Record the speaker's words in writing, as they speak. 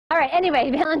right, anyway,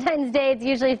 Valentine's Day is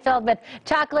usually filled with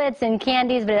chocolates and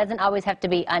candies, but it doesn't always have to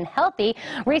be unhealthy.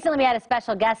 Recently, we had a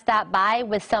special guest stop by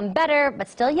with some better, but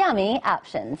still yummy,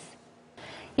 options.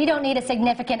 You don't need a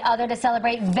significant other to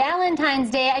celebrate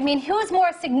Valentine's Day. I mean, who's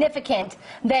more significant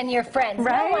than your friends?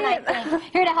 Right? No one, I think.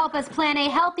 Here to help us plan a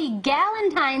healthy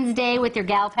Galentine's Day with your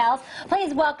gal pals,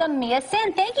 please welcome Mia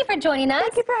Sin. Thank you for joining us.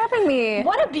 Thank you for having me.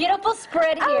 What a beautiful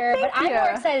spread here. Thank I'm you. more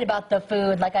excited about the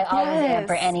food, like I always am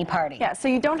for any party. Yeah, so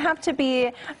you don't have to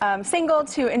be single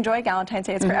to enjoy Galentine's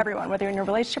Day. It's for everyone, whether you're in a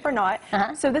relationship or not.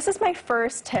 So this is my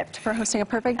first tip for hosting a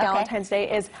perfect Galentine's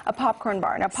Day is a popcorn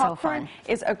bar. Now, popcorn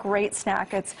is a great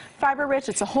snack. It's fiber rich,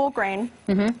 it's a whole grain.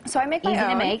 So I make my own. Easy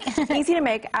to make. Easy to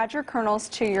make. Add your kernels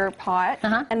to your pot,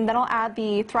 and then I'll add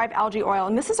the Thrive algae oil.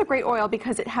 And this is a great oil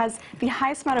because it has the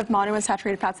highest amount of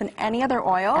monounsaturated fats than any other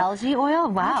oil. Algae oil?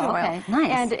 Wow, okay,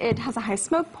 nice. And it has a high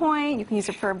smoke point. You can use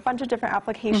it for a bunch of different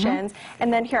applications.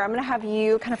 And then here, I'm going to have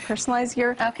you kind of personalize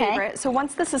your favorite. So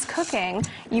once this is cooking,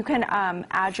 you can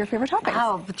add your favorite toppings.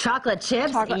 Oh, chocolate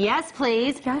chips? Yes,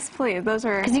 please. Yes, please. Those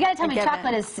are. Because you got to tell me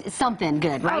chocolate is something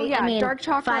good, right? Oh, yeah, I mean, dark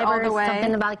chocolate fibers, all the way.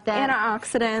 Something about that.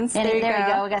 Antioxidants. And there you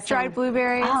go. We got some dried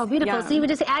blueberries. Oh, beautiful. Yum. So you would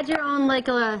just add your own, like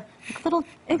a little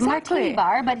martini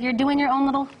bar, but you're doing your own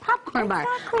little popcorn bar.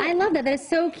 I love that. That is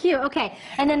so cute. Okay,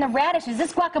 and then the radishes.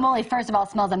 This guacamole, first of all,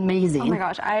 smells amazing. Oh my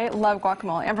gosh, I love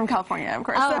guacamole. I'm from California, of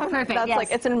course. Oh, so perfect. That's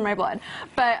like, it's in my blood.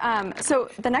 But so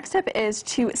the next tip is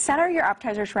to center your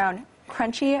appetizers around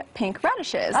crunchy pink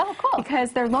radishes. Oh, cool.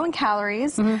 Because they're low in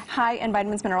calories, high in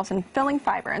vitamins, minerals, and filling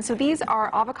fiber. And so these are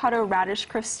avocado radish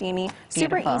crostini.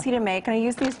 Super easy to make. And I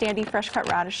use these dandy fresh cut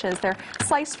radishes. They're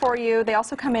sliced for you. They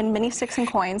also come in mini sticks and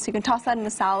coins, so you can toss that in a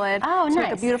salad. Oh, to nice.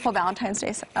 make a beautiful Valentine's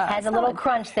Day Has a little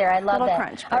crunch there. I love that.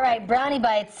 Crunch. All right, brownie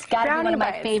bites. Got to be one of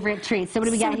my favorite treats. So what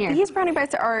do we got here? These brownie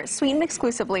bites are sweetened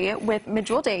exclusively with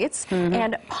medjool dates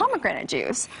and pomegranate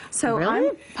juice.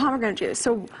 So pomegranate juice.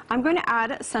 So I'm going to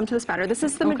add some to this batter. This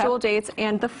is the medjool dates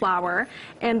and the flour,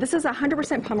 and this is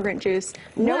 100% pomegranate juice.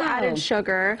 No added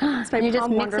sugar. It's you just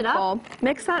mix it up?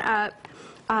 Mix that up.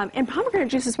 And pomegranate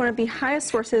juice is one of the highest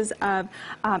sources of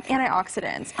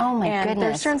antioxidants. Oh my goodness. And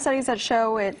there's certain studies that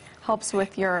show it helps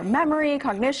with your memory,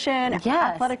 cognition,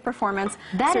 athletic performance.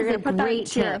 That is a great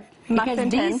tip.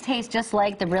 Because these taste just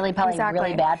like the really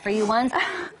bad for you ones.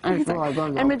 And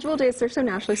medjool dates, they're so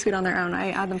naturally sweet on their own.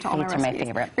 I add them to all my recipes. Are my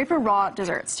favorite. Great for raw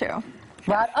desserts too.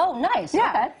 Oh, nice. Yeah.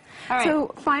 Okay. All right.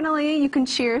 So finally, you can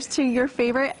cheers to your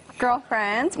favorite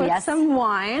girlfriends with some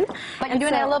wine. But you're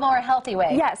doing it a little more healthy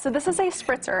way. Yeah, so this is a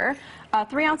spritzer.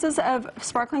 3 ounces of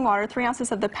sparkling water, 3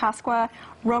 ounces of the Pasqua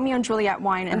Romeo and Juliet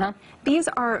wine. And these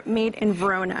are made in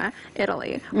Verona,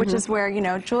 Italy, which is where, you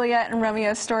know, Juliet and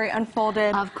Romeo's story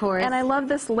unfolded. Of course. And I love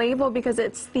this label because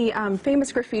it's the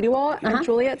famous graffiti wall at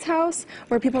Juliet's house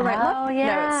where people write love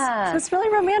notes. So it's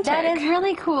really romantic. That is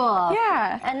really cool.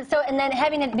 Yeah. And then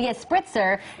having it be a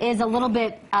spritzer is a little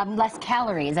bit less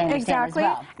calories, I understand, as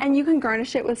well. And you can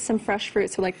garnish it with some fresh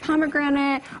fruit, so like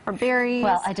pomegranate or berries.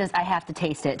 Well, I have to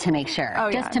taste it to make sure.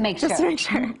 Oh, just to make sure. Just to make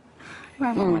sure.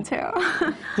 I want one too.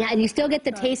 Yeah, and you still get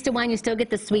the taste of wine, you still get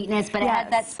the sweetness, but it has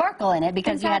that sparkle in it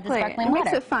because you had the sparkling water. It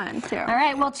makes it fun too. All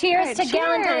right, well, cheers to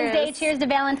Galentine's Day. Cheers to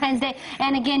Valentine's Day.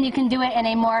 And again, you can do it in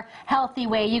a more healthy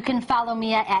way. You can follow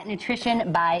Mia at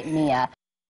Nutrition by Mia.